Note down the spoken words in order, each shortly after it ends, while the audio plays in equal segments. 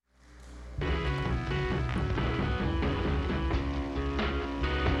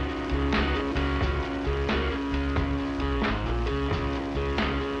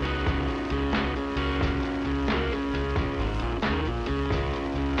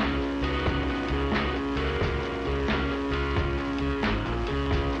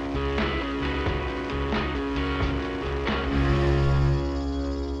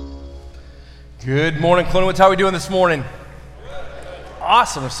Good morning, Clintonwoods. How are we doing this morning?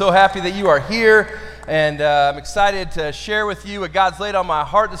 Awesome. I'm so happy that you are here, and I'm excited to share with you what God's laid on my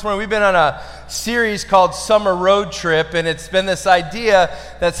heart this morning. We've been on a series called Summer Road Trip, and it's been this idea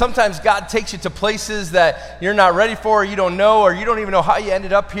that sometimes God takes you to places that you're not ready for, or you don't know, or you don't even know how you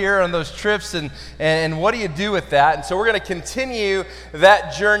ended up here on those trips, and what do you do with that? And so we're going to continue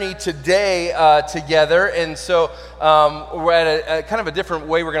that journey today together, and so we're at a kind of a different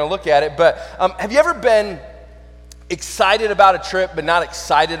way we're going to look at it. But have you ever been excited about a trip but not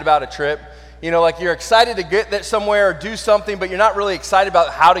excited about a trip? You know, like you're excited to get there somewhere or do something, but you're not really excited about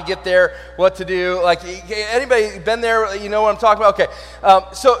how to get there, what to do. Like, anybody been there? You know what I'm talking about? Okay.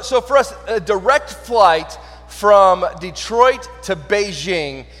 So for us, a direct flight from Detroit to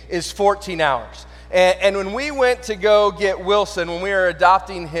Beijing is 14 hours. And when we went to go get Wilson, when we were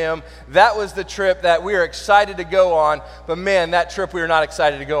adopting him, that was the trip that we were excited to go on. But man, that trip we were not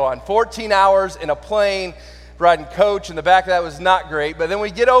excited to go on. 14 hours in a plane, riding coach in the back of that was not great. But then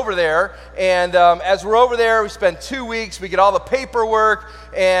we get over there, and as we're over there, we spend 2 weeks. We get all the paperwork,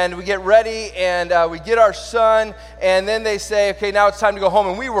 and we get ready, and we get our son, and then they say, okay, now it's time to go home.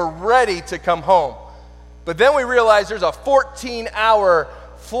 And we were ready to come home. But then we realized there's a 14-hour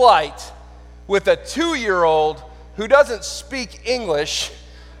flight with a 2-year-old who doesn't speak English,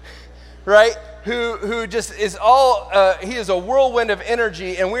 right? Who just is he is a whirlwind of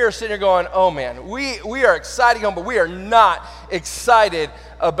energy, and we are sitting here going, oh man, we are excited home, but we are not excited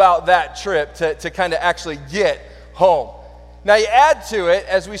about that trip to kind of actually get home. Now you add to it,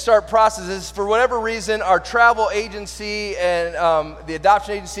 as we start processes, for whatever reason, our travel agency and the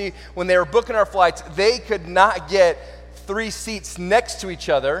adoption agency, when they were booking our flights, they could not get 3 seats next to each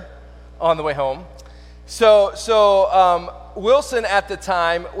other on the way home. So Wilson at the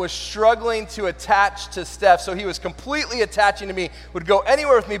time was struggling to attach to Steph, so he was completely attaching to me, would go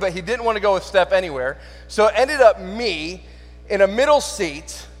anywhere with me, but he didn't want to go with Steph anywhere. So it ended up me in a middle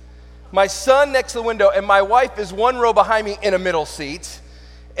seat, my son next to the window, and my wife is 1 row behind me in a middle seat,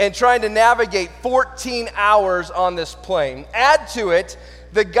 and trying to navigate 14 hours on this plane. Add to it,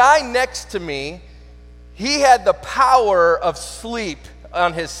 the guy next to me, he had the power of sleep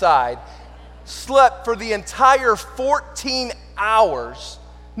on his side, slept for the entire 14 hours.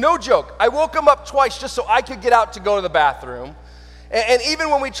 No joke. I woke him up twice just so I could get out to go to the bathroom. And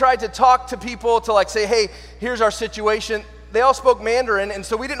even when we tried to talk to people to like say, hey, here's our situation, they all spoke Mandarin, and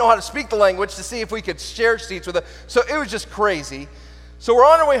so we didn't know how to speak the language to see if we could share seats with them. So it was just crazy. So we're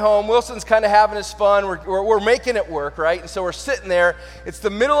on our way home. Wilson's kind of having his fun. We're making it work, right? And so we're sitting there. It's the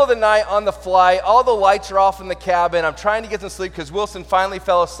middle of the night on the flight. All the lights are off in the cabin. I'm trying to get some sleep because Wilson finally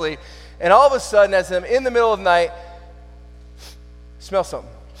fell asleep. And all of a sudden, as I'm in the middle of the night, smell something.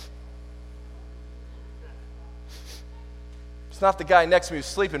 It's not the guy next to me who's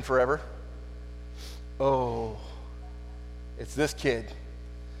sleeping forever. Oh, it's this kid.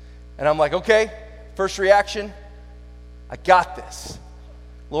 And I'm like, okay, first reaction, I got this.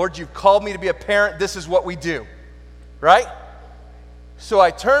 Lord, you've called me to be a parent. This is what we do, right? So I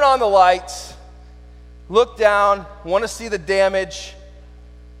turn on the lights, look down, want to see the damage.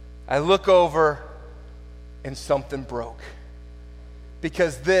 I look over, and something broke.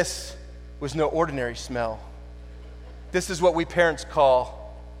 Because this was no ordinary smell. This is what we parents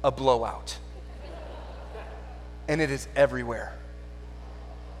call a blowout. And it is everywhere.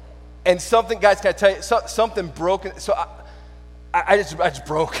 And something, guys, can I tell you, something broke. So I just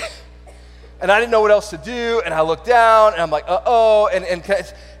broke. And I didn't know what else to do, and I looked down, and I'm like, uh-oh. And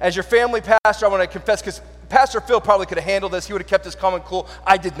as your family pastor, I want to confess, because Pastor Phil probably could have handled this. He would have kept this calm and cool.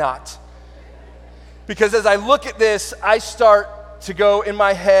 I did not. Because as I look at this, I start to go in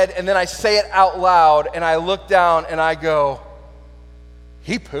my head, and then I say it out loud, and I look down, and I go,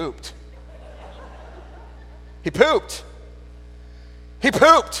 he pooped. He pooped. He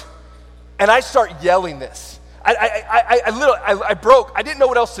pooped. And I start yelling this. I broke. I didn't know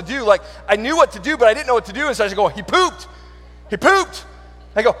what else to do. Like, I knew what to do, but I didn't know what to do. And so I just go, he pooped. He pooped.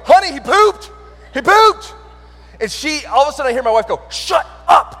 I go, honey, he pooped. He pooped. And all of a sudden I hear my wife go, shut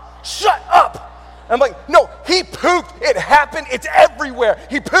up. Shut up. And I'm like, no, he pooped. It happened. It's everywhere.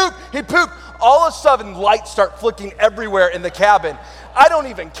 He pooped. He pooped. All of a sudden, lights start flicking everywhere in the cabin. I don't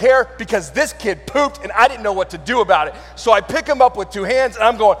even care because this kid pooped and I didn't know what to do about it. So I pick him up with 2 hands and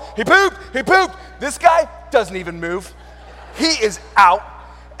I'm going, he pooped. He pooped. This guy doesn't even move. He is out.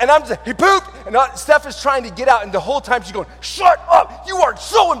 And I'm just, he pooped. And Steph is trying to get out. And the whole time she's going, shut up. You are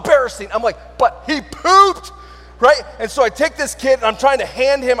so embarrassing. I'm like, but he pooped. Right? And so I take this kid and I'm trying to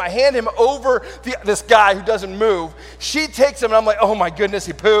hand him over this guy who doesn't move. She takes him and I'm like, oh my goodness,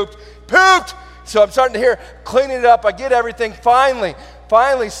 he pooped. So I'm starting to hear, cleaning it up. I get everything. Finally,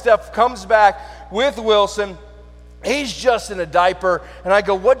 Finally, Steph comes back with Wilson. He's just in a diaper. And I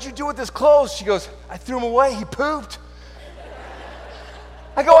go, what'd you do with his clothes? She goes, I threw him away. He pooped.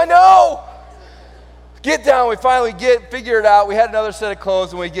 I go, I know. Get down. We finally figure it out. We had another set of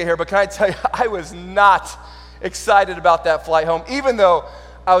clothes when we get here. But can I tell you, I was not excited about that flight home, even though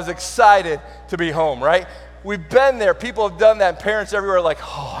I was excited to be home, right? We've been there. People have done that. And parents everywhere are like,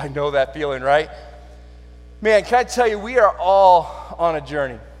 oh, I know that feeling, right? Man, can I tell you, we are all on a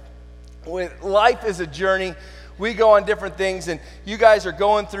journey. Life is a journey. We go on different things, and you guys are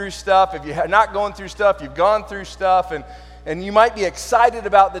going through stuff. If you're not going through stuff, you've gone through stuff, and you might be excited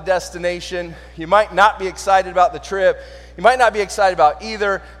about the destination. You might not be excited about the trip. You might not be excited about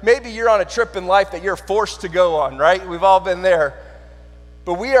either. Maybe you're on a trip in life that you're forced to go on, right? We've all been there.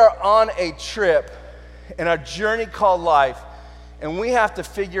 But we are on a trip in a journey called life, and we have to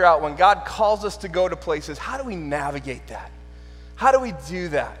figure out when God calls us to go to places, how do we navigate that? How do we do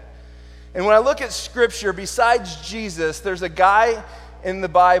that? And when I look at Scripture, besides Jesus, there's a guy in the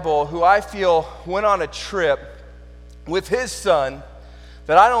Bible who I feel went on a trip with his son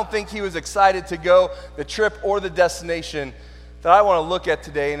that I don't think he was excited to go the trip or the destination that I want to look at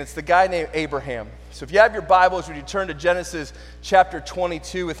today, and it's the guy named Abraham. So if you have your Bibles, would you turn to Genesis chapter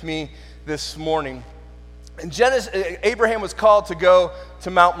 22 with me this morning? And Abraham was called to go to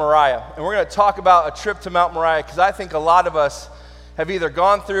Mount Moriah. And we're going to talk about a trip to Mount Moriah because I think a lot of us have either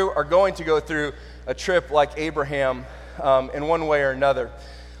gone through or going to go through a trip like Abraham in one way or another.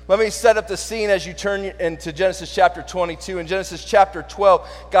 Let me set up the scene as you turn into Genesis chapter 22. In Genesis chapter 12,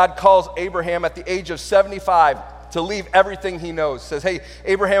 God calls Abraham at the age of 75 to leave everything he knows. Says, hey,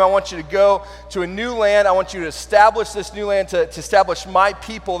 Abraham, I want you to go to a new land. I want you to establish this new land, to establish my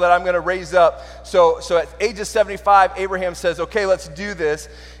people that I'm going to raise up. So at age of 75, Abraham says, okay, let's do this.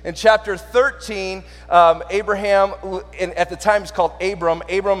 In chapter 13, Abraham, at the time it's called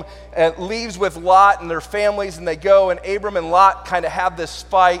Abram leaves with Lot and their families, and they go, and Abram and Lot kind of have this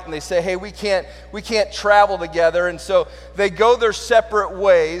fight, and they say, hey, we can't travel together, and so they go their separate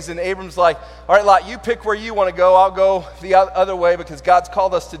ways, and Abram's like, all right, Lot, you pick where you want to go. I'll go the other way because God's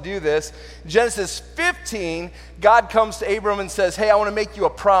called us to do this. Genesis 15, God comes to Abram and says, hey, I want to make you a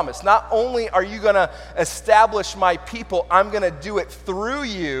promise. Not only are you going to establish my people, I'm going to do it through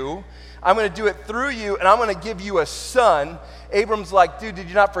you. I'm going to do it through you, and I'm going to give you a son. Abram's like, dude, did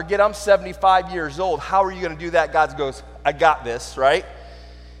you not forget I'm 75 years old? How are you going to do that? God goes, I got this, right?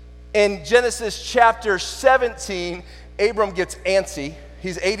 In Genesis chapter 17, Abram gets antsy.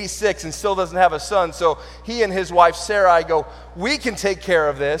 He's 86 and still doesn't have a son. So he and his wife Sarai go, we can take care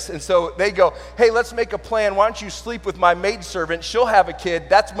of this. And so they go, hey, let's make a plan. Why don't you sleep with my maidservant? She'll have a kid.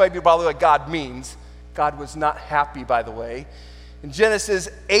 That's maybe probably what God means. God was not happy, by the way. In Genesis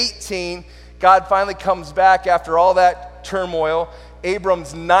 18, God finally comes back after all that turmoil.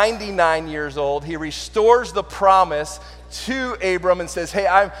 Abram's 99 years old. He restores the promise to Abram and says, hey,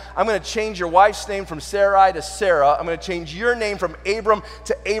 I'm going to change your wife's name from Sarai to Sarah. I'm going to change your name from Abram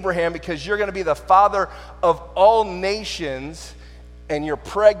to Abraham because you're going to be the father of all nations, and you're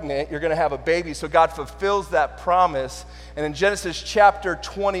pregnant. You're going to have a baby. So God fulfills that promise. And in Genesis chapter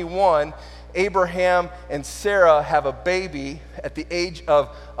 21, Abraham and Sarah have a baby at the age of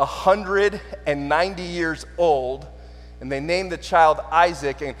 190 years old, and they name the child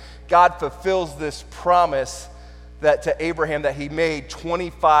Isaac, and God fulfills this promise that to Abraham that he made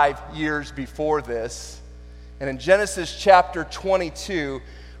 25 years before this. And in Genesis chapter 22,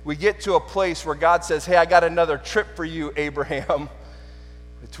 we get to a place where God says, hey, I got another trip for you, Abraham.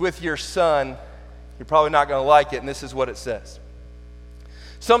 It's with your son. You're probably not going to like it, and this is what it says.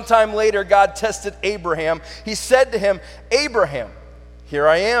 Sometime later, God tested Abraham. He said to him, Abraham, here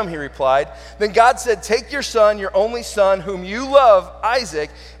I am, he replied. Then God said, take your son, your only son, whom you love, Isaac,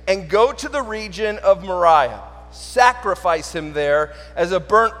 and go to the region of Moriah. Sacrifice him there as a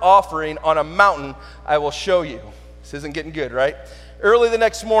burnt offering on a mountain I will show you. This isn't getting good, right? Early the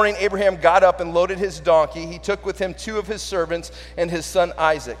next morning, Abraham got up and loaded his donkey. He took with him 2 of his servants and his son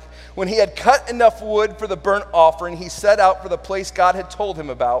Isaac. When he had cut enough wood for the burnt offering, he set out for the place God had told him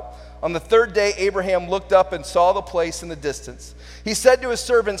about. On the 3rd day, Abraham looked up and saw the place in the distance. He said to his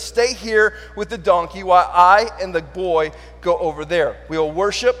servants, stay here with the donkey while I and the boy go over there. We will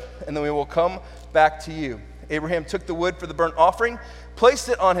worship, and then we will come back to you. Abraham took the wood for the burnt offering, placed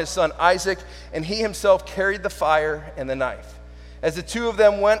it on his son Isaac, and he himself carried the fire and the knife. As the 2 of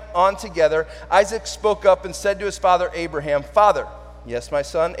them went on together, Isaac spoke up and said to his father Abraham, Father. Yes, my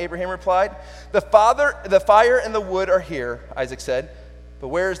son, Abraham replied. The fire and the wood are here, Isaac said, but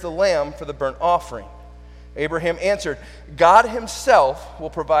where is the lamb for the burnt offering? Abraham answered, God himself will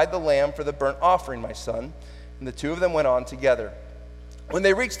provide the lamb for the burnt offering, my son. And the 2 of them went on together. When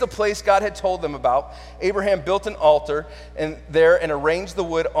they reached the place God had told them about, Abraham built an altar and arranged the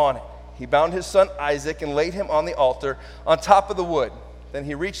wood on it. He bound his son Isaac and laid him on the altar on top of the wood. Then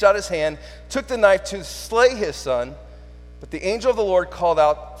he reached out his hand, took the knife to slay his son, but the angel of the Lord called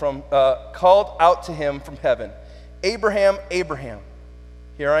out to him from heaven, "Abraham, Abraham."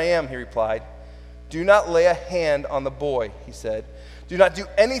 "Here I am," he replied. "Do not lay a hand on the boy," he said. "Do not do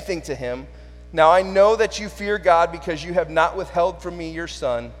anything to him. Now I know that you fear God because you have not withheld from me your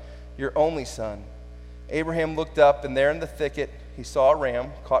son, your only son." Abraham looked up, and there in the thicket he saw a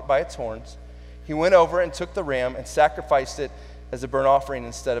ram caught by its horns. He went over and took the ram and sacrificed it as a burnt offering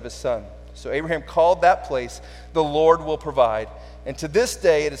instead of his son. So Abraham called that place, "The Lord will provide." And to this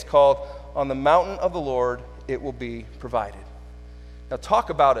day it is called, "On the mountain of the Lord it will be provided." Now talk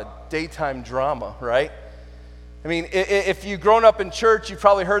about a daytime drama, right? I mean, if you've grown up in church, you've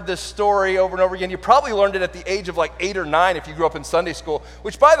probably heard this story over and over again. You probably learned it at the age of like 8 or 9 if you grew up in Sunday school,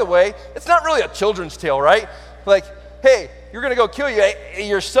 which, by the way, it's not really a children's tale, right? Like, hey, you're going to go kill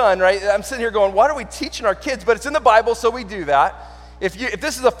your son, right? I'm sitting here going, why are we teaching our kids? But it's in the Bible, so we do that. If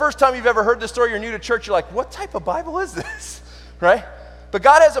this is the first time you've ever heard this story, you're new to church, you're like, what type of Bible is this, right? But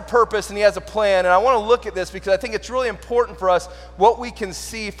God has a purpose and he has a plan, and I want to look at this because I think it's really important for us what we can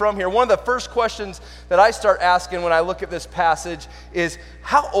see from here. One of the first questions that I start asking when I look at this passage is,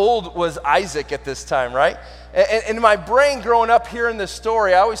 how old was Isaac at this time, right? And in my brain growing up hearing this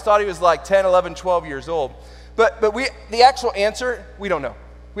story, I always thought he was like 10, 11, 12 years old. But the actual answer, we don't know.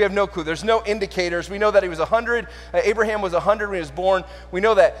 We have no clue. There's no indicators. We know that he was 100. Abraham was 100 when he was born. We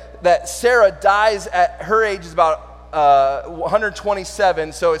know that Sarah dies at her age is about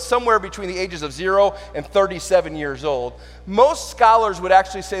 127, so it's somewhere between the ages of 0 and 37 years old. Most scholars would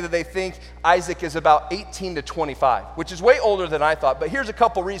actually say that they think Isaac is about 18 to 25, which is way older than I thought, but here's a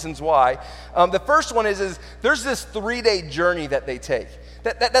couple reasons why. The first one is there's this 3-day journey that they take.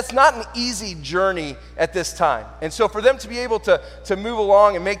 That's not an easy journey at this time, and so for them to be able to move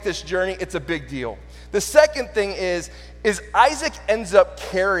along and make this journey, it's a big deal. The second thing is Isaac ends up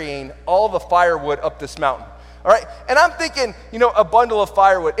carrying all the firewood up this mountain. All right, and I'm thinking, a bundle of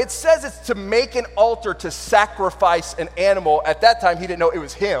firewood. It says it's to make an altar to sacrifice an animal. At that time, he didn't know it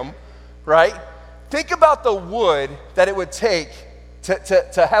was him, right? Think about the wood that it would take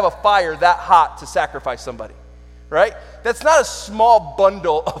to have a fire that hot to sacrifice somebody, right? That's not a small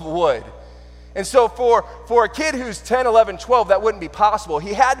bundle of wood. And so for a kid who's 10, 11, 12, that wouldn't be possible.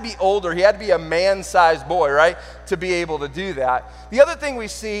 He had to be older. He had to be a man-sized boy, right, to be able to do that. The other thing we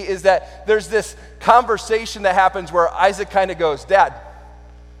see is that there's this conversation that happens where Isaac kind of goes, "Dad,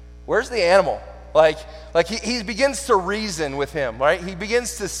 where's the animal?" Like he begins to reason with him, right? He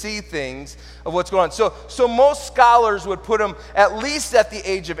begins to see things of what's going on. So most scholars would put him at least at the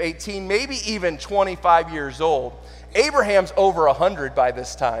age of 18, maybe even 25 years old. Abraham's over 100 by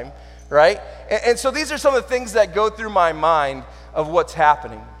this time, right? And so these are some of the things that go through my mind of what's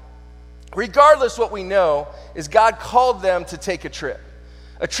happening. Regardless, what we know is God called them to take a trip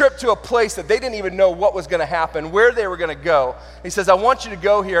to a place that they didn't even know what was going to happen, where they were going to go. He says, "I want you to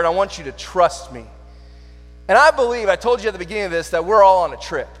go here and I want you to trust me." And I believe, I told you at the beginning of this, that we're all on a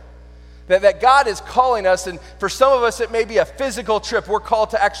trip. That God is calling us, and for some of us it may be a physical trip. We're called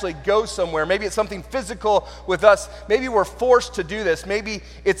to actually go somewhere. Maybe it's something physical with us. Maybe we're forced to do this. Maybe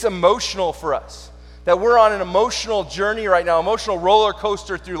it's emotional for us. That we're on an emotional journey right now, emotional roller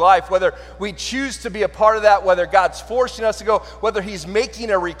coaster through life, whether we choose to be a part of that, whether God's forcing us to go, whether he's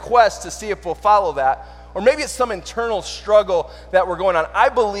making a request to see if we'll follow that, or maybe it's some internal struggle that we're going on. I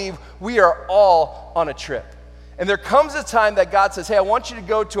believe we are all on a trip. And there comes a time that God says, "Hey, I want you to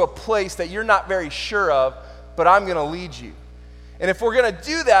go to a place that you're not very sure of, but I'm going to lead you." And if we're going to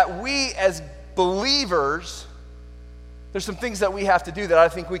do that, we as believers, there's some things that we have to do that I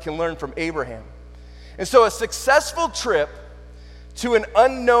think we can learn from Abraham. And so a successful trip to an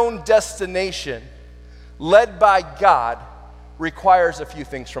unknown destination led by God requires a few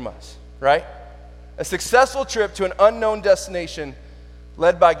things from us, right? A successful trip to an unknown destination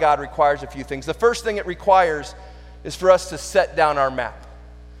led by God requires a few things. The first thing it requires is for us to set down our map.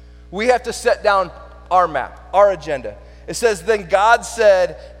 We have to set down our map, our agenda. It says, "Then God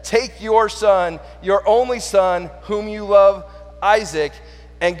said, 'Take your son, your only son, whom you love, Isaac,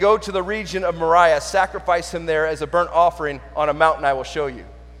 and go to the region of Moriah, sacrifice him there as a burnt offering on a mountain I will show you.'"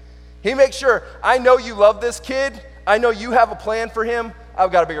 He makes sure, I know you love this kid. I know you have a plan for him.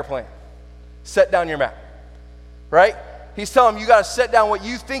 I've got a bigger plan. Set down your map, right? He's telling them, you got to set down what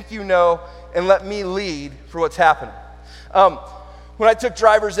you think you know and let me lead for what's happening. When I took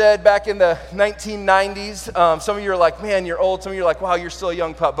driver's ed back in the 1990s, some of you are like, "Man, you're old." Some of you are like, "Wow, you're still a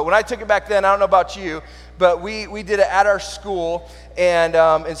young pup." But when I took it back then, I don't know about you, but we did it at our school,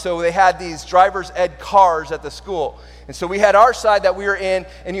 and so they had these driver's ed cars at the school. And so we had our side that we were in,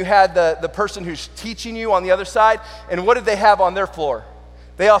 and you had the person who's teaching you on the other side, and what did they have on their floor?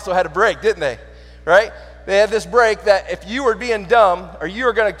 They also had a brake, didn't they? Right? They had this brake that if you were being dumb, or you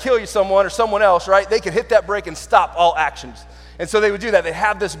were going to kill someone or someone else, right, they could hit that brake and stop all actions. And so they would do that. They'd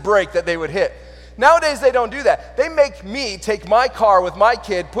have this brake that they would hit. Nowadays, they don't do that. They make me take my car with my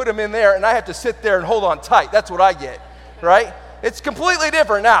kid, put him in there, and I have to sit there and hold on tight. That's what I get, right? It's completely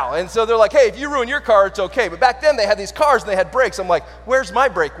different now. And so they're like, hey, if you ruin your car, it's okay. But back then, they had these cars, and they had brakes. I'm like, where's my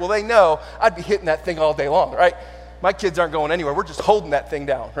brake? Well, they know I'd be hitting that thing all day long, right? My kids aren't going anywhere. We're just holding that thing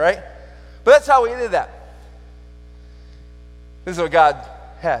down, right? But that's how we did that. This is what God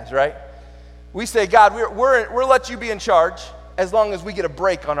has, right? We say, God, we'll let you be in charge as long as we get a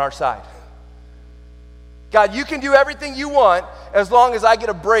break on our side. God, you can do everything you want as long as I get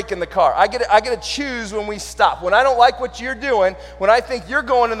a break in the car. I get to choose when we stop. When I don't like what you're doing, when I think you're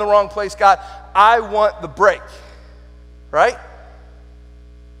going in the wrong place, God, I want the break, right?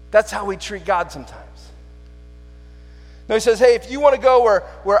 That's how we treat God sometimes. No, he says, hey, if you want to go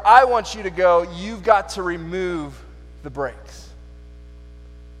where I want you to go, you've got to remove the brakes.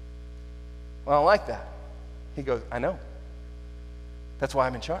 Well, I don't like that. He goes, I know. That's why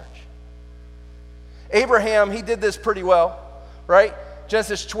I'm in charge. Abraham, he did this pretty well, right?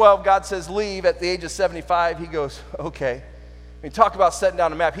 Genesis 12, God says, leave at the age of 75. He goes, okay. I mean, talk about setting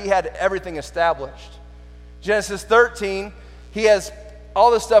down a map. He had everything established. Genesis 13, he has all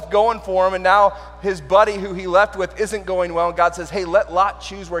this stuff going for him, and now his buddy who he left with isn't going well. And God says, hey, let Lot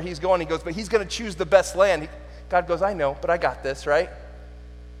choose where he's going. He goes, but he's going to choose the best land. God goes, I know, but I got this, right?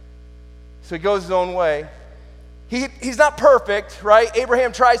 So he goes his own way. He's not perfect, right?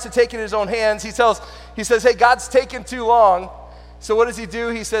 Abraham tries to take it in his own hands. He says, hey, God's taking too long. So what does he do?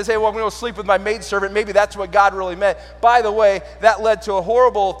 He says, hey, well, I'm going to sleep with my maidservant. Maybe that's what God really meant. By the way, that led to a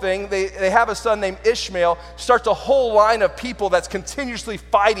horrible thing. They have a son named Ishmael, starts a whole line of people that's continuously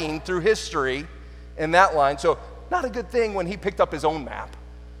fighting through history in that line. So not a good thing when he picked up his own map.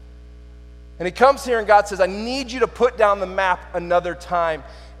 And he comes here and God says, I need you to put down the map another time,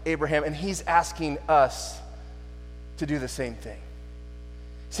 Abraham. And he's asking us to do the same thing.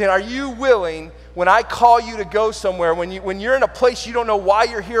 Saying, are you willing, when I call you to go somewhere, when you're in a place you don't know why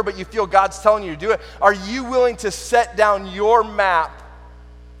you're here, but you feel God's telling you to do it, are you willing to set down your map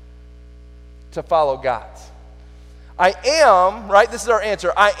to follow God's? I am, right? This is our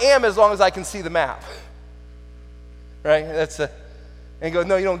answer. I am as long as I can see the map. Right? And he goes,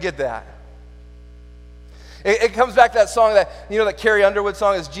 no, you don't get that. It comes back to that song that Carrie Underwood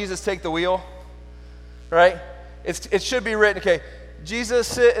song is Jesus Take the Wheel. Right? It should be written, okay, Jesus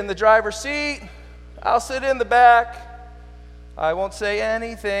sit in the driver's seat, I'll sit in the back, I won't say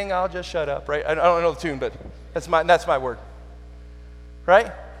anything, I'll just shut up, right? I don't know the tune, but that's my word,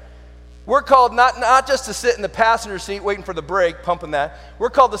 right? We're called not just to sit in the passenger seat waiting for the brake, pumping that.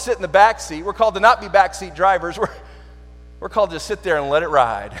 We're called to sit in the back seat. We're called to not be backseat drivers. We're called to just sit there and let it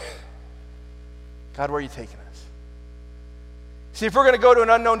ride. God, where are you taking us? See, if we're going to go to an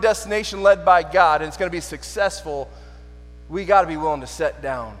unknown destination led by God and it's going to be successful, we got to be willing to set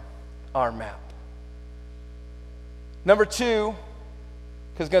down our map. Number two,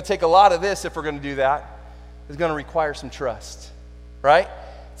 because it's going to take a lot of this if we're going to do that, is going to require some trust, right?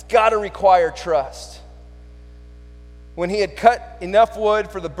 It's got to require trust. When he had cut enough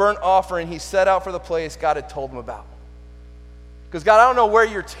wood for the burnt offering, he set out for the place God had told him about. Because God, I don't know where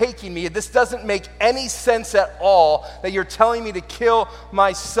you're taking me. This doesn't make any sense at all that you're telling me to kill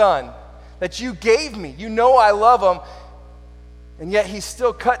my son that you gave me. You know I love him. And yet he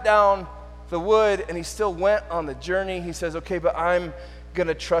still cut down the wood and he still went on the journey. He says, okay, but I'm going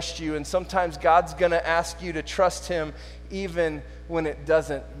to trust you. And sometimes God's going to ask you to trust him even when it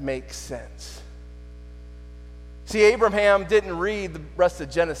doesn't make sense. See, Abraham didn't read the rest of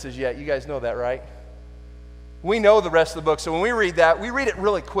Genesis yet. You guys know that, right? We know the rest of the book, so when we read that, we read it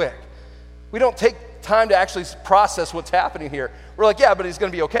really quick. We don't take time to actually process what's happening here. We're like, yeah, but he's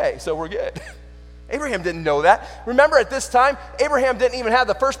going to be okay, so we're good. Abraham didn't know that. Remember, at this time, Abraham didn't even have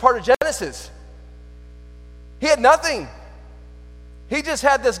the first part of Genesis. He had nothing. He just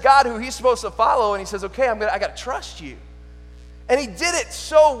had this God who he's supposed to follow, and he says, okay, I got to trust you. And he did it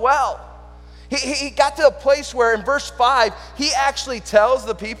so well. He got to a place where in verse 5, he actually tells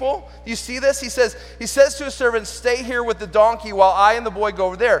the people, you see this? He says to his servants, stay here with the donkey while I and the boy go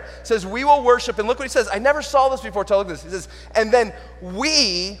over there. He says, we will worship. And look what he says. I never saw this before. Look at this. He says, and then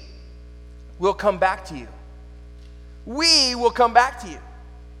we will come back to you. We will come back to you.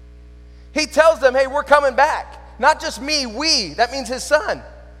 He tells them, hey, we're coming back. Not just me, we. That means his son.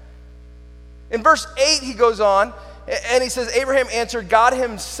 In verse 8, he goes on, and he says, Abraham answered, God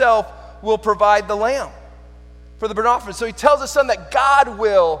himself will provide the lamb for the burnt offering. So he tells his son that God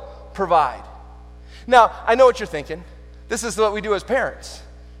will provide. Now, I know what you're thinking. This is what we do as parents,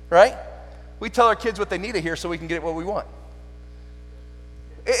 right? We tell our kids what they need to hear so we can get what we want.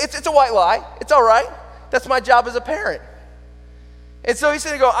 It's a white lie. It's all right. That's my job as a parent. And so he's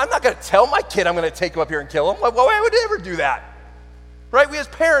going to go, I'm not going to tell my kid I'm going to take him up here and kill him. Why would I ever do that? Right? We as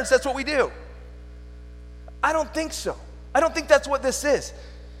parents, that's what we do. I don't think so. I don't think that's what this is.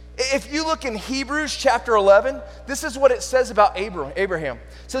 If you look in Hebrews chapter 11, this is what it says about Abraham.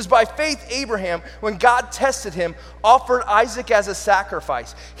 It says, by faith Abraham, when God tested him, offered Isaac as a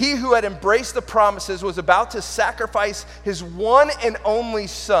sacrifice. He who had embraced the promises was about to sacrifice his one and only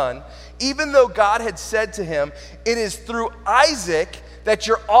son, even though God had said to him, it is through Isaac that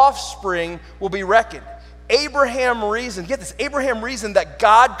your offspring will be reckoned. Abraham reasoned, get this, Abraham reasoned that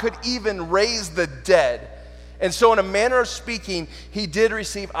God could even raise the dead. And so in a manner of speaking, he did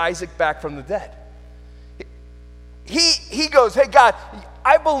receive Isaac back from the dead. He goes, hey God,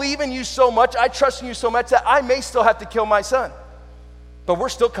 I believe in you so much, I trust in you so much that I may still have to kill my son. But we're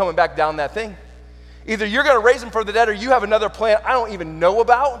still coming back down that thing. Either you're going to raise him from the dead or you have another plan I don't even know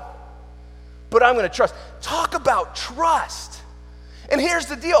about, but I'm going to trust. Talk about trust. And here's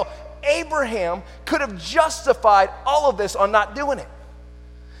the deal. Abraham could have justified all of this on not doing it.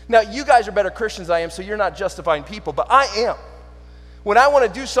 Now, you guys are better Christians than I am, so you're not justifying people, but I am. When I want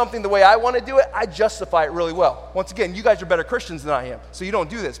to do something the way I want to do it, I justify it really well. Once again, you guys are better Christians than I am, so you don't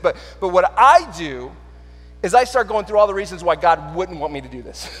do this. But what I do is I start going through all the reasons why God wouldn't want me to do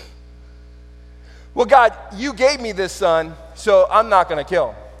this. Well, God, you gave me this son, so I'm not going to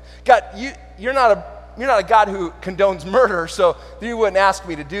kill him. God, you're not a God who condones murder, so you wouldn't ask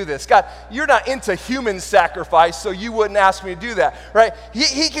me to do this. God, you're not into human sacrifice, so you wouldn't ask me to do that, right?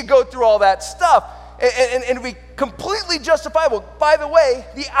 He could go through all that stuff and be completely justifiable. By the way,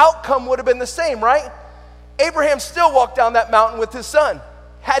 the outcome would have been the same, right? Abraham still walked down that mountain with his son.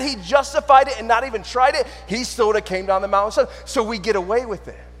 Had he justified it and not even tried it, he still would have came down the mountain. So we get away with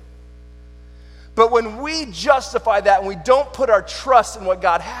it. But when we justify that and we don't put our trust in what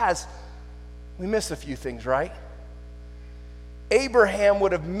God has, we miss a few things, right? Abraham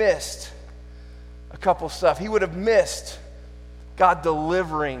would have missed a couple stuff. He would have missed God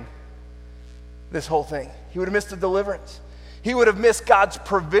delivering this whole thing. He would have missed the deliverance. He would have missed God's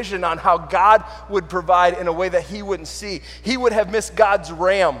provision on how God would provide in a way that he wouldn't see. He would have missed God's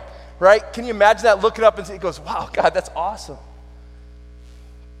ram, right? Can you imagine that? Looking up and he goes, wow, God, that's awesome.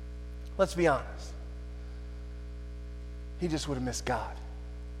 Let's be honest. He just would have missed God.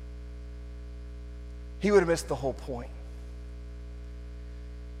 He would have missed the whole point.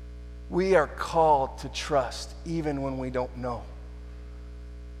 We are called to trust even when we don't know.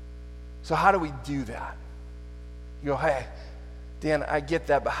 So how do we do that? You go, hey, Dan, I get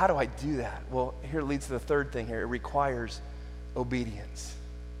that, but how do I do that? Well, here leads to the third thing here. It requires obedience.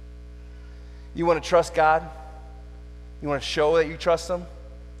 You want to trust God? You want to show that you trust him?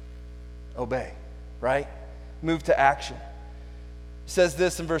 Obey, right? Move to action. It says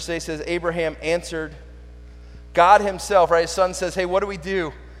this in verse 8, it says, Abraham answered God himself, right? His son says, hey, what do we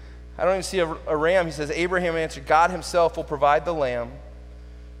do? I don't even see a ram. He says, Abraham answered, God himself will provide the lamb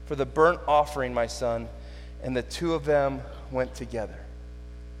for the burnt offering, my son. And the two of them went together.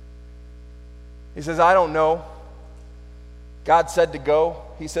 He says, I don't know. God said to go.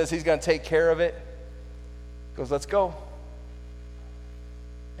 He says he's going to take care of it. He goes, let's go.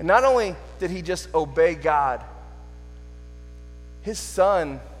 And not only did he just obey God, his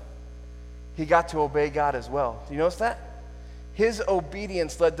son, he got to obey God as well. Do you notice that? His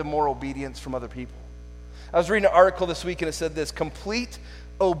obedience led to more obedience from other people. I was reading an article this week and it said this: complete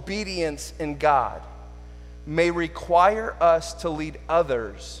obedience in God may require us to lead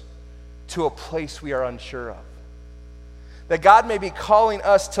others to a place we are unsure of. That God may be calling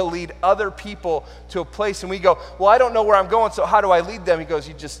us to lead other people to a place, and we go, well, I don't know where I'm going, so how do I lead them? He goes,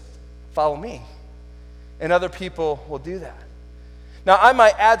 you just follow me. And other people will do that. Now, I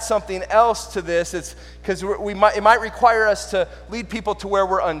might add something else to this. It's because it might require us to lead people to where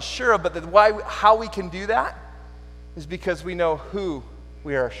we're unsure of, but how we can do that is because we know who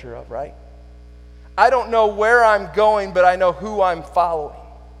we are sure of, right? I don't know where I'm going, but I know who I'm following.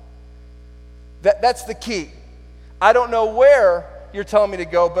 That's the key. I don't know where you're telling me to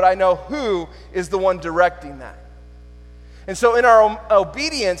go, but I know who is the one directing that. And so in our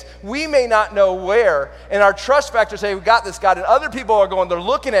obedience, we may not know where. And our trust factor say, we got this, God. And other people are going, they're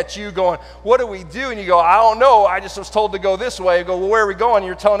looking at you going, what do we do? And you go, I don't know. I just was told to go this way. You go, well, where are we going? And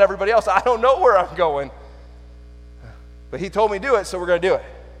you're telling everybody else, I don't know where I'm going. But he told me to do it, so we're going to do it.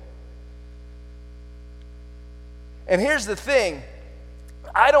 And here's the thing.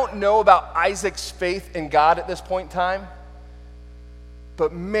 I don't know about Isaac's faith in God at this point in time,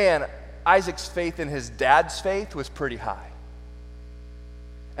 but man, Isaac's faith in his dad's faith was pretty high.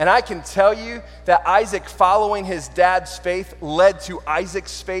 And I can tell you that Isaac following his dad's faith led to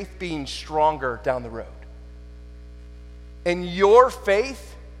Isaac's faith being stronger down the road. And your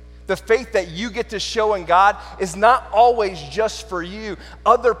faith, the faith that you get to show in God, is not always just for you.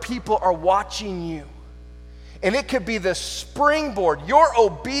 Other people are watching you. And it could be the springboard. Your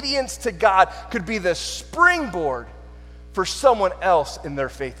obedience to God could be the springboard for someone else in their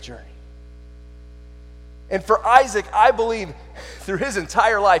faith journey. And for Isaac, I believe through his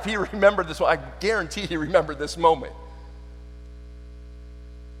entire life, he remembered this. I guarantee he remembered this moment.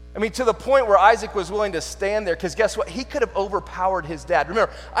 I mean, to the point where Isaac was willing to stand there, because guess what? He could have overpowered his dad.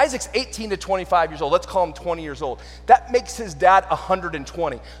 Remember, Isaac's 18 to 25 years old. Let's call him 20 years old. That makes his dad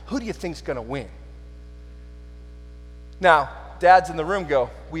 120. Who do you think's going to win? Now, dads in the room go,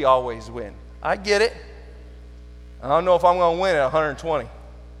 we always win. I get it. I don't know if I'm going to win at 120.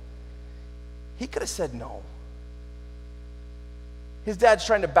 He could have said no. His dad's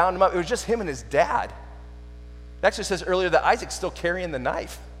trying to bound him up. It was just him and his dad. It actually says earlier that Isaac's still carrying the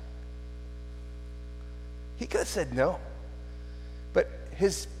knife. He could have said no. But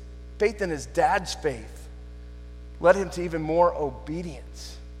his faith in his dad's faith led him to even more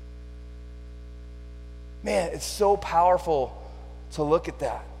obedience. Man, it's so powerful to look at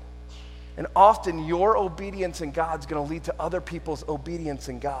that. And often your obedience in God's going to lead to other people's obedience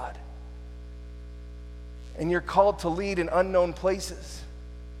in God. And you're called to lead in unknown places.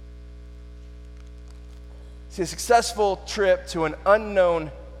 See, a successful trip to an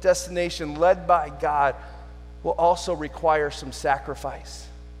unknown destination led by God will also require some sacrifice.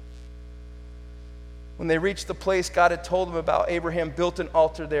 When they reached the place God had told them about, Abraham built an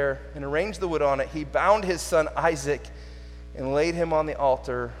altar there and arranged the wood on it. He bound his son Isaac and laid him on the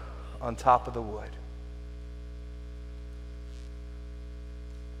altar on top of the wood.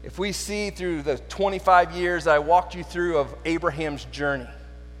 If we see through the 25 years I walked you through of Abraham's journey,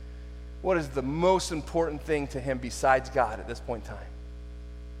 what is the most important thing to him besides God at this point in time?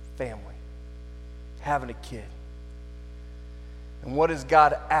 Family. Having a kid. And what does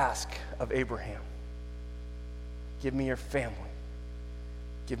God ask of Abraham? Give me your family.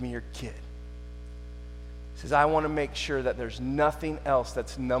 Give me your kid. He says, I want to make sure that there's nothing else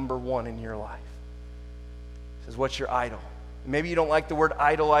that's number one in your life. He says, what's your idol? Maybe you don't like the word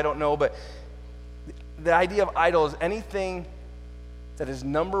idol, I don't know, but the idea of idol is anything that is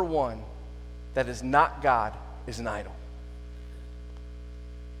number one that is not God is an idol.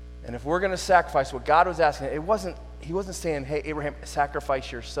 And if we're going to sacrifice, what God was asking, he wasn't saying, hey, Abraham,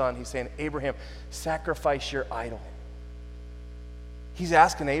 sacrifice your son. He's saying, Abraham, sacrifice your idol. He's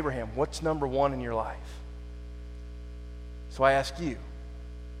asking Abraham, what's number one in your life? So I ask you,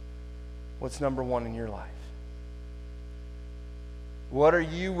 what's number one in your life? What are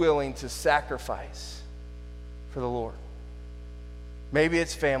you willing to sacrifice for the Lord? Maybe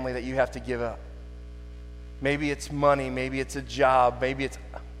it's family that you have to give up. Maybe it's money. Maybe it's a job. Maybe it's,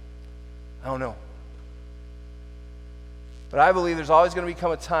 I don't know. But I believe there's always going to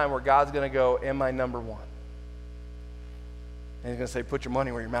become a time where God's going to go, am I number one? And he's going to say, put your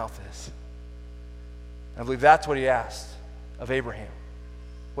money where your mouth is. I believe that's what he asked of Abraham.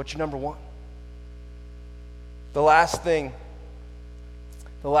 What's your number one? The last thing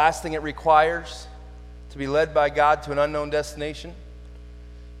it requires to be led by God to an unknown destination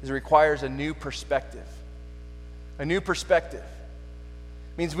is it requires a new perspective. A new perspective.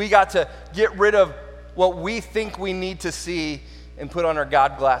 It means we got to get rid of what we think we need to see and put on our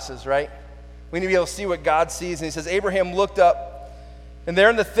God glasses, right? We need to be able to see what God sees. And he says, Abraham looked up, and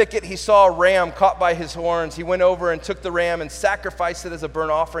there in the thicket he saw a ram caught by his horns. He went over and took the ram and sacrificed it as a burnt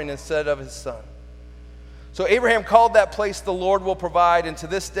offering instead of his son. So Abraham called that place, the Lord will provide, and to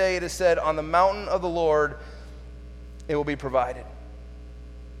this day it is said, on the mountain of the Lord it will be provided.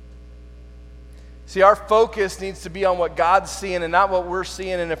 See, our focus needs to be on what God's seeing and not what we're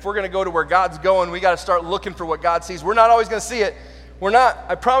seeing, and if we're going to go to where God's going, we got to start looking for what God sees. We're not always going to see it. We're not.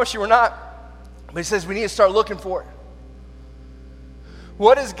 I promise you we're not. But he says we need to start looking for it.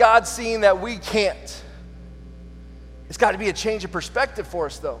 What is God seeing that we can't? It's got to be a change of perspective for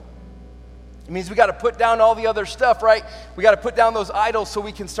us, though. It means we got to put down all the other stuff, right? We got to put down those idols so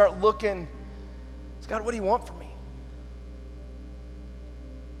we can start looking. God, what do you want from me?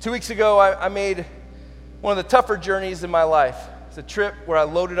 2 weeks ago, I made one of the tougher journeys in my life. It's a trip where I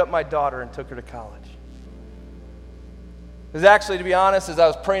loaded up my daughter and took her to college. It was actually, to be honest, as I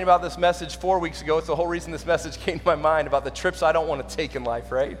was praying about this message 4 weeks ago, it's the whole reason this message came to my mind about the trips I don't want to take in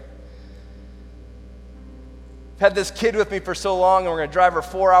life, right? had this kid with me for so long, and we're going to drive her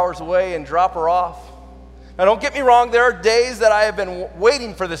 4 hours away and drop her off. Now, don't get me wrong. There are days that I have been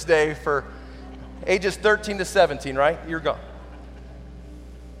waiting for this day for ages 13 to 17, right? You're gone.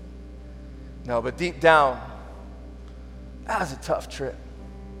 No, but deep down, that was a tough trip.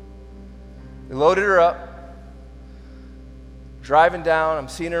 We loaded her up. Driving down, I'm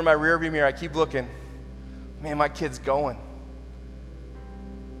seeing her in my rearview mirror. I keep looking. Man, my kid's going.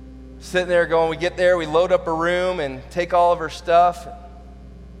 Sitting there going, we get there, we load up her room and take all of her stuff.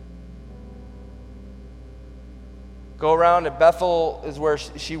 Go around to Bethel is where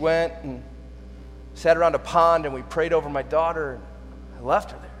she went, and sat around a pond, and we prayed over my daughter, and I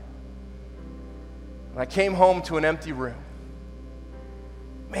left her there. And I came home to an empty room.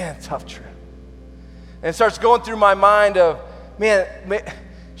 Man, tough trip. And it starts going through my mind of, man,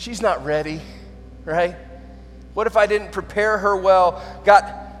 she's not ready, right? What if I didn't prepare her well?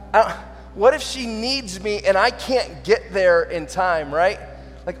 God, what if she needs me and I can't get there in time, right?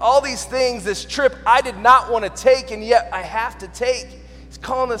 Like all these things, this trip I did not want to take, and yet I have to take. He's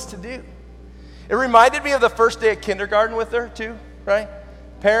calling us to do. It reminded me of the first day of kindergarten with her too, right?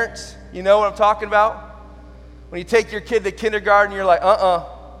 Parents, you know what I'm talking about? When you take your kid to kindergarten, you're like,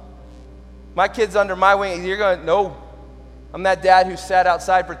 my kid's under my wing. You're going, no. I'm that dad who sat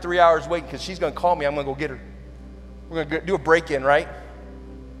outside for 3 hours waiting because she's going to call me. I'm going to go get her. We're going to do a break-in, right?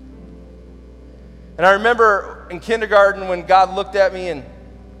 And I remember in kindergarten when God looked at me and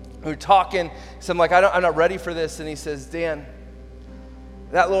we were talking. So I'm like, I'm not ready for this. And he says, Dan,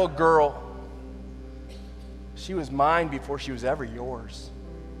 that little girl, she was mine before she was ever yours.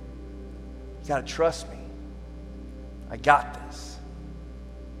 You got to trust me. I got this.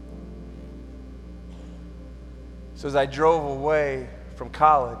 So as I drove away from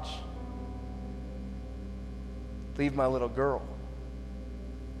college, leave my little girl,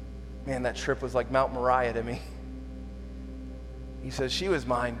 man, that trip was like Mount Moriah to me. He says, she was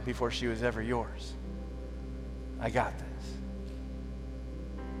mine before she was ever yours. I got this.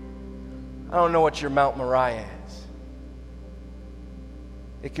 I don't know what your Mount Moriah is.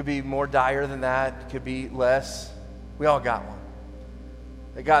 It could be more dire than that. It could be less. We all got one.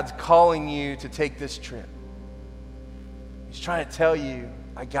 That God's calling you to take this trip. He's trying to tell you,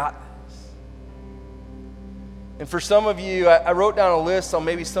 I got this. And for some of you, I wrote down a list on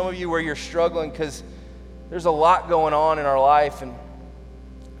maybe some of you where you're struggling because there's a lot going on in our life. And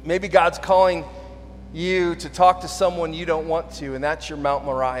maybe God's calling you to talk to someone you don't want to, and that's your Mount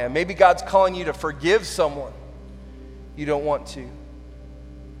Moriah. Maybe God's calling you to forgive someone you don't want to.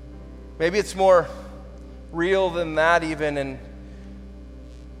 Maybe it's more real than that even, and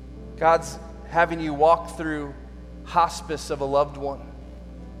God's having you walk through hospice of a loved one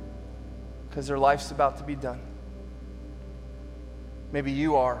because their life's about to be done. Maybe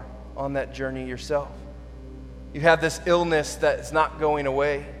you are on that journey yourself. You have this illness that's not going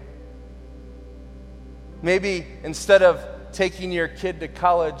away. Maybe instead of taking your kid to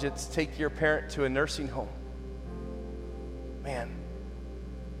college, it's take your parent to a nursing home. Man,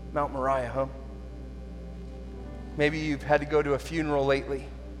 Mount Moriah, huh? Maybe you've had to go to a funeral lately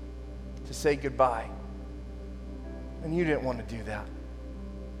to say goodbye, and you didn't want to do that.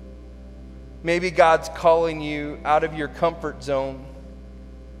 Maybe God's calling you out of your comfort zone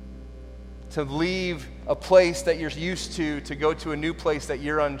to leave a place that you're used to go to a new place that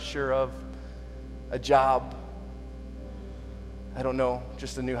you're unsure of, a job, I don't know,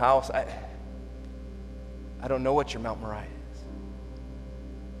 just a new house. I don't know what your Mount Moriah is.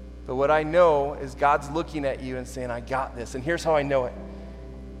 But what I know is God's looking at you and saying, I got this. And here's how I know it.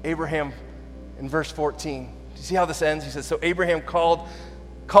 Abraham, in verse 14, do you see how this ends? He says, so Abraham called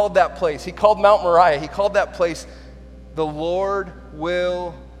that place. He called Mount Moriah. He called that place, the Lord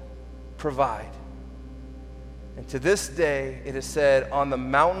will provide. And to this day, it is said, on the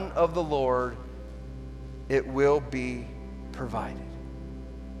mountain of the Lord, it will be provided.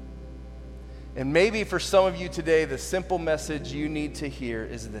 And maybe for some of you today, the simple message you need to hear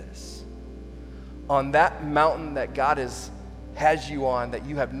is this. On that mountain that God has you on, that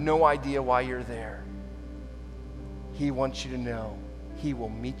you have no idea why you're there, He wants you to know He will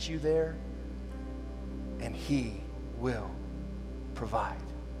meet you there and He will provide.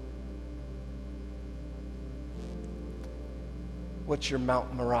 What's your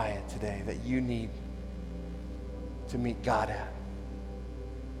Mount Moriah today that you need to meet God at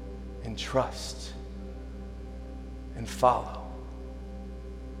and trust and follow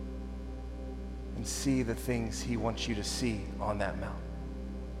and see the things He wants you to see on that mountain?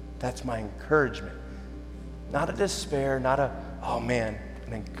 That's my encouragement. Not a despair, not a, oh man,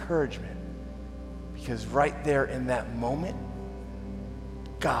 an encouragement. Because right there in that moment,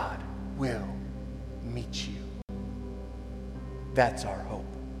 God will meet you. That's our hope.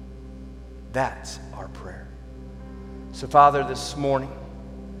 That's our prayer. So, Father, this morning,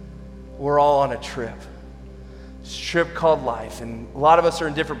 we're all on a trip. This trip called life. And a lot of us are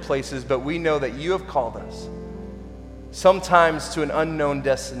in different places, but we know that you have called us. Sometimes to an unknown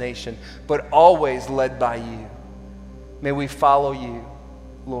destination, but always led by you. May we follow you,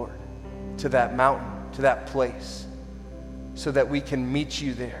 Lord, to that mountain, to that place, so that we can meet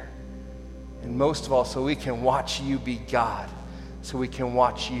you there. And most of all, so we can watch you be God, so we can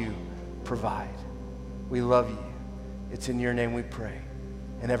watch you provide. We love you. It's in your name we pray.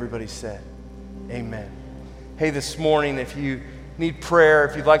 And everybody said, amen. Hey, this morning, if you need prayer,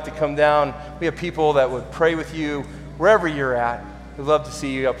 if you'd like to come down, we have people that would pray with you wherever you're at. We'd love to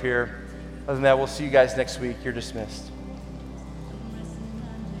see you up here. Other than that, we'll see you guys next week. You're dismissed.